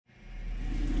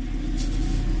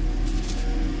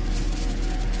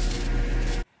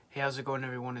How's it going,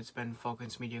 everyone? It's Ben,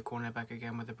 Falcons Media Corner, back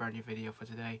again with a brand new video for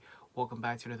today. Welcome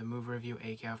back to another movie review,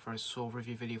 aka After I Saw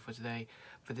review video for today.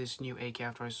 For this new aka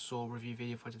After I Saw review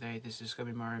video for today, this is going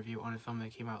to be my review on a film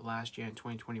that came out last year in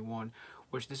 2021,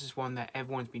 which this is one that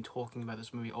everyone's been talking about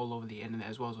this movie all over the internet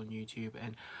as well as on YouTube.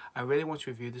 And I really want to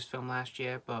review this film last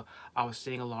year, but I was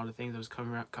seeing a lot of things that was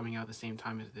coming out at the same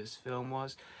time as this film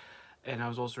was. And I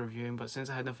was also reviewing, but since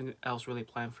I had nothing else really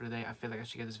planned for today, I feel like I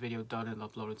should get this video done and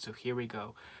uploaded. So here we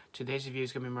go. Today's review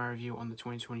is going to be my review on the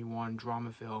 2021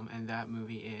 drama film, and that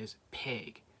movie is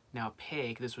Pig. Now,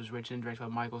 Pig, this was written and directed by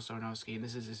Michael Sarnoski, and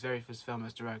this is his very first film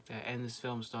as director, and this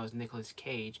film stars Nicolas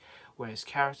Cage, where his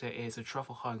character is a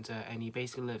truffle hunter, and he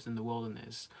basically lives in the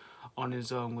wilderness on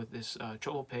his own with this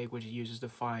truffle pig, which he uses to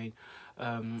find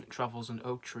truffles on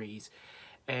oak trees.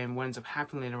 And what ends up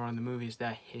happening later on in the movie is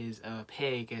that his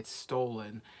pig gets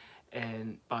stolen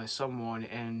by someone,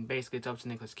 and basically it's up to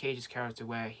Nicolas Cage's character,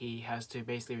 where he has to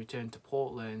basically return to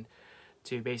Portland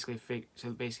to basically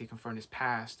confront his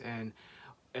past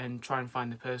and try and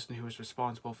find the person who was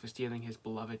responsible for stealing his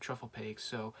beloved truffle pig.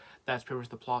 So that's pretty much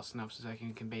the plot synopsis I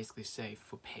can basically say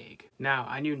for Pig. Now,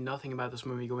 I knew nothing about this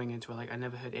movie going into it. Like, I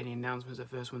never heard any announcements at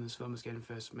first when this film was getting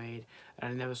first made,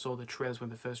 and I never saw the trailers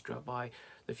when they first dropped by.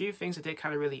 The few things that did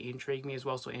kind of really intrigue me as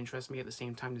well, so interest me at the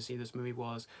same time to see this movie,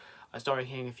 was I started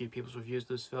hearing a few people's reviews of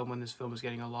this film when this film was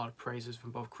getting a lot of praises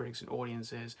from both critics and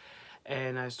audiences,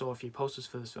 and I saw a few posters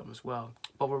for this film as well.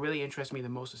 But what really interested me the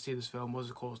most to see this film was,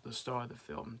 of course, the star of the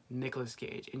film, Nicolas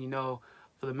Cage. And you know,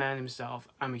 for the man himself,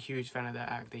 I'm a huge fan of that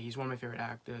actor. He's one of my favorite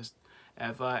actors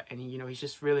ever, and he's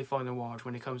just really fun to watch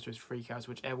when it comes to his freakouts,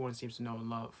 which everyone seems to know and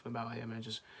love about him. And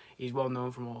he's well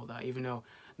known from all of that, even though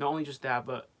not only just that,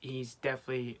 but he's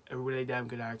definitely a really damn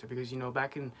good actor, because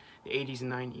back in the 80s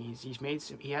and 90s,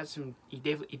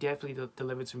 he definitely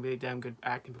delivered some really damn good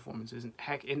acting performances. And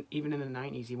heck, even in the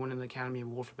 90s, he won an Academy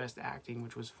Award for Best Acting,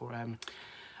 which was for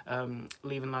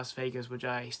Leaving Las Vegas, which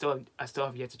I still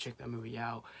have yet to check that movie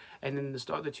out. And then in the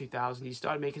start of the 2000s, he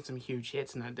started making some huge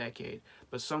hits in that decade.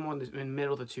 But in the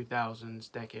middle of the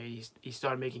 2000s decade, he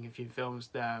started making a few films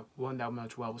that won that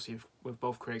much well received with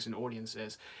both critics and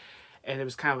audiences. And it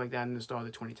was kind of like that in the start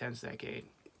of the 2010s decade.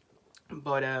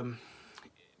 But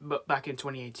back in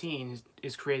 2018,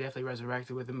 his career definitely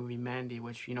resurrected with the movie Mandy,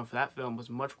 which, for that film was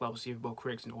much well received by both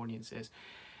critics and audiences.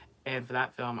 And for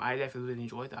that film, I definitely really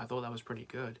enjoyed that. I thought that was pretty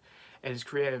good. And his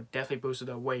career definitely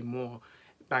boosted up way more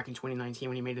back in 2019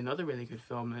 when he made another really good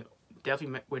film that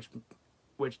definitely, which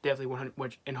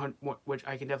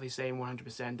I can definitely say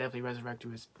 100% definitely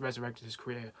resurrected his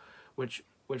career, which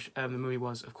the movie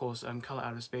was, of course, Color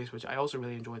Out of Space, which I also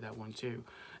really enjoyed that one too.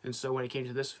 And so when it came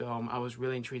to this film, I was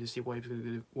really intrigued to see what he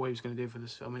was going to do for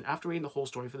this film. And after reading the whole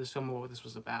story for this film, what this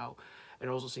was about, and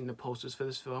also seeing the posters for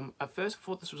this film, at first I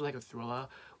thought this was like a thriller,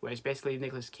 where it's basically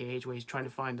Nicolas Cage, where he's trying to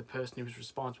find the person who was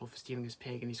responsible for stealing his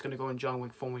pig, and he's going to go in John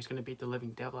Wick form, where he's going to beat the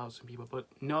living devil out of some people. But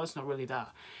no, it's not really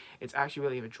that. It's actually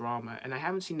really a drama, and I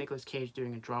haven't seen Nicolas Cage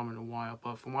doing a drama in a while,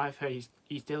 but from what I've heard,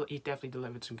 he definitely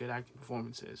delivered some good acting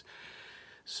performances.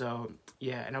 So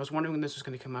yeah, and I was wondering when this was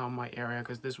going to come out in my area,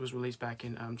 because this was released back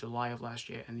in July of last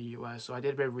year in the US. So I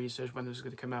did a bit of research when this was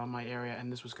going to come out in my area,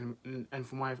 and this was when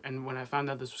I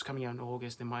found out this was coming out in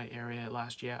August in my area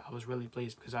last year, I was really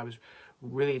pleased, because I was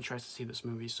really interested to see this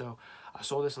movie. So I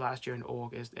saw this last year in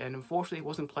August, and unfortunately it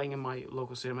wasn't playing in my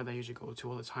local cinema that I usually go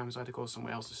to all the time, so I had to go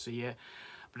somewhere else to see it.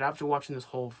 But after watching this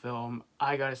whole film,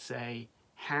 I gotta say,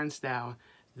 hands down,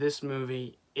 this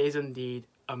movie is indeed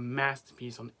a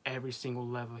masterpiece on every single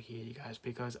level here, you guys,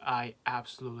 because I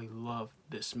absolutely love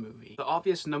this movie. The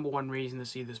obvious number one reason to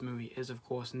see this movie is, of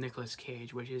course, Nicolas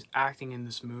Cage, which is acting in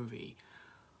this movie.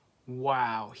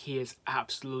 Wow, he is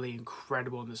absolutely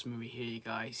incredible in this movie here, you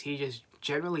guys. He just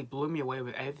generally blew me away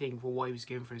with everything for what he was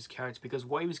given for his character, because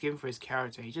what he was given for his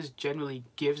character, he just generally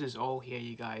gives his all here,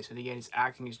 you guys. And again, his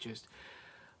acting is just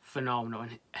phenomenal.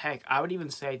 And heck, I would even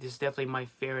say this is definitely my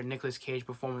favorite Nicolas Cage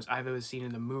performance I've ever seen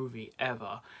in a movie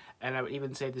ever. And I would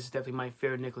even say this is definitely my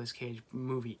favorite Nicolas Cage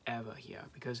movie ever here,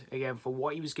 because again, for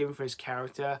what he was given for his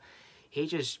character, he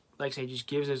just, like I say, just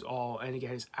gives his all. And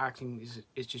again, his acting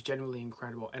is just genuinely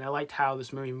incredible. And I liked how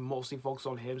this movie mostly focused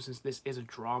on him, since this is a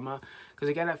drama. Because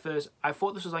again, at first I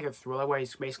thought this was like a thriller, where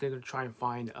he's basically going to try and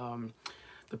find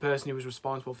the person who was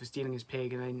responsible for stealing his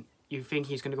pig, and then you think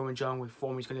he's going to go in John Wick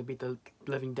form, he's going to beat the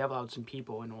living devil out of some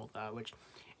people and all that, which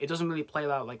it doesn't really play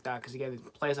out like that, because again,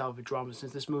 it plays out of a drama,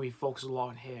 since this movie focuses a lot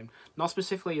on him. Not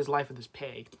specifically his life with this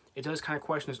pig. It does kind of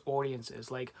question his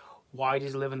audiences, like, why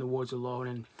does he live in the woods alone,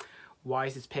 and why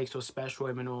is this pig so special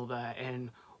to him and all that,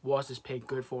 and what's this pig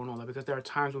good for and all that, because there are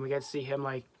times when we get to see him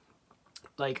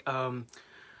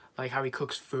like how he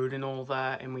cooks food and all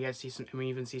that, and we get to see some, and we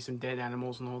even see some dead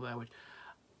animals and all that, which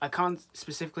I can't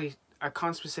specifically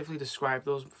describe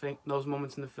those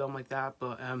moments in the film like that,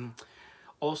 but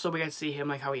also we get to see him,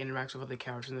 like how he interacts with other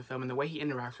characters in the film, and the way he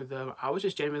interacts with them. I was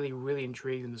just generally really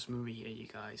intrigued in this movie here, you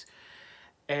guys.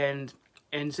 And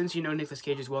since you know Nicolas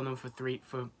Cage is well known for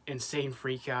insane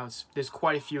freakouts, there's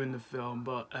quite a few in the film,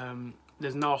 but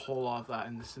there's not a whole lot of that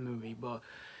in this movie. But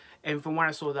and from when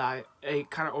I saw that, it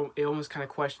almost kind of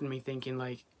questioned me, thinking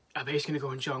like, are they just gonna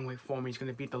go in John Wick form? He's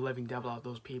gonna beat the living devil out of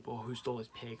those people who stole his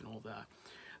pig and all that.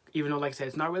 Even though, like I said,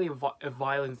 it's not really a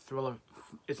violent thriller.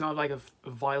 It's not like a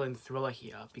violent thriller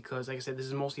here, because, like I said, this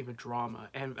is mostly of a drama.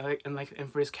 And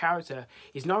for his character,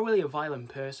 he's not really a violent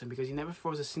person, because he never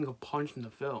throws a single punch in the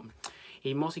film.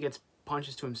 He mostly gets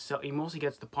punches to himself. He mostly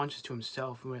gets the punches to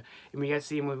himself, and we get to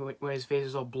see him where his face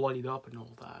is all bloodied up and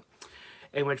all that.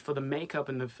 And which, for the makeup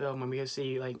in the film, when we get to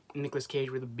see like Nicolas Cage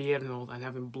with a beard and all that, and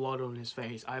having blood on his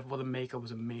face, I thought the makeup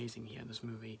was amazing here in this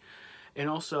movie. And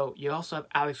also, you also have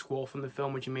Alex Wolff in the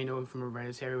film, which you may know him from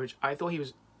Hereditary, which I thought he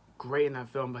was great in that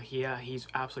film, but here he's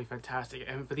absolutely fantastic.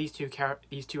 And for these two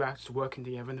actors working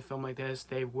together in a film like this,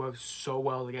 they work so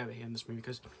well together here in this movie,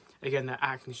 because again, their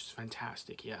acting is just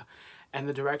fantastic. Yeah, and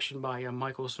the direction by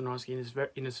Michael Sarnoski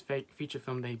in his feature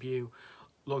film debut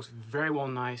looks very well,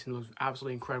 nice, and looks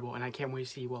absolutely incredible. And I can't wait to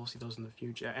see what else he does in the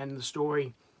future. And the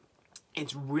story,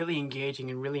 it's really engaging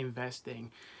and really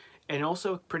investing. And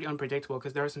also pretty unpredictable,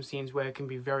 because there are some scenes where it can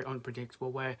be very unpredictable,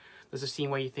 where there's a scene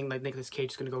where you think like Nicolas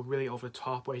Cage is going to go really over the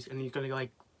top, and he's going to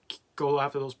like go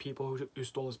after those people who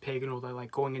stole his pig and all that,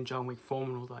 like going in John Wick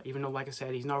form and all that. Even though, like I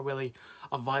said, he's not really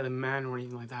a violent man or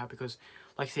anything like that, because,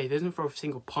 like I say, he doesn't throw a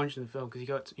single punch in the film,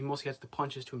 because he mostly gets the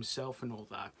punches to himself and all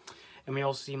that. And we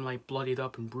also see him like bloodied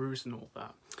up and bruised and all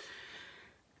that.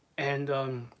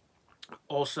 And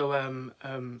also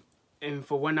and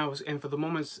for the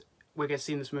moments we get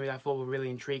seen in this movie that I thought were really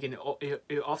intriguing,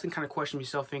 it often kind of questioned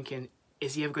myself, thinking,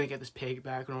 is he ever going to get this pig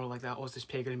back and all like that, or is this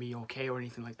pig going to be okay or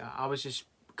anything like that. I was just,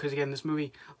 because again, this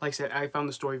movie, like I said, I found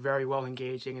the story very well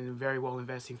engaging and very well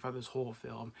investing for this whole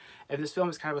film. And this film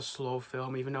is kind of a slow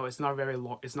film, even though it's not very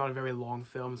long. It's not a very long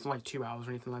film. It's not like 2 hours or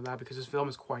anything like that, because this film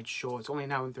is quite short. It's only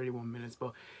an hour and 31 minutes,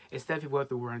 but it's definitely worth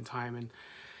the run time.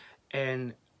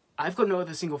 And I've got not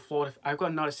a single flaw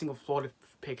to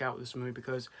pick out with this movie,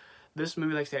 because this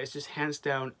movie, like I said, it's just hands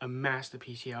down a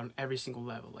masterpiece here on every single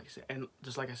level, like I said, and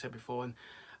just like I said before,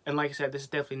 and like I said, this is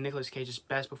definitely Nicolas Cage's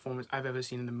best performance I've ever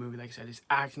seen in the movie. Like I said, his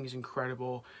acting is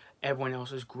incredible, everyone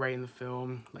else is great in the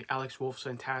film, like Alex Wolff's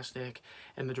fantastic,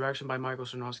 and the direction by Michael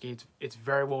Sarnoski, it's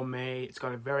very well made, it's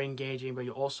got a very engaging, but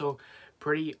also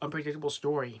pretty unpredictable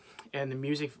story. And the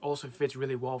music also fits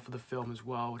really well for the film as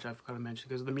well, which I forgot to mention,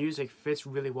 because the music fits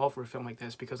really well for a film like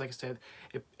this, because like I said,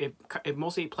 it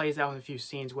mostly plays out in a few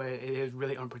scenes where it is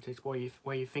really unpredictable,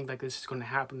 where you think like this is going to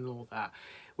happen and all that,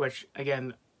 which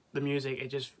again, the music,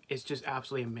 it's just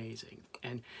absolutely amazing.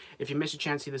 And if you miss a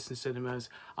chance to see this in cinemas,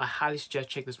 I highly suggest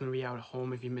check this movie out at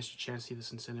home if you missed a chance to see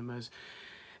this in cinemas.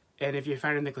 And if you're a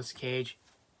fan of Nicolas Cage,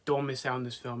 don't miss out on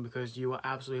this film, because you will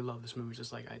absolutely love this movie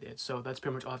just like I did. So that's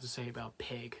pretty much all I have to say about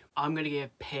Pig. I'm gonna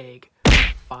give Pig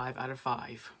 5 out of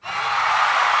 5.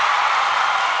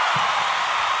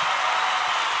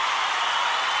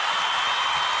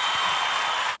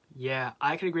 Yeah,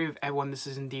 I can agree with everyone. This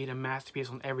is indeed a masterpiece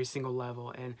on every single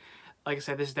level. And like I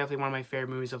said, this is definitely one of my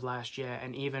favorite movies of last year,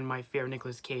 and even my favorite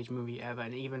Nicolas Cage movie ever,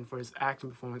 and even for his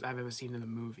acting performance I've ever seen in a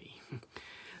movie.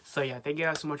 So yeah, thank you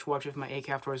guys so much for watching my AK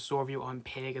After Hours Soul review on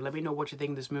Pig, and let me know what you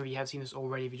think of this movie. You have seen this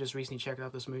already if you just recently checked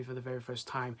out this movie for the very first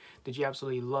time. Did you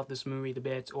absolutely love this movie, the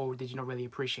bits, or did you not really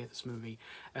appreciate this movie?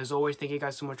 As always, thank you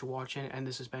guys so much for watching, and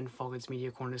this has been Falcon's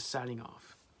Media Corner signing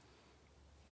off.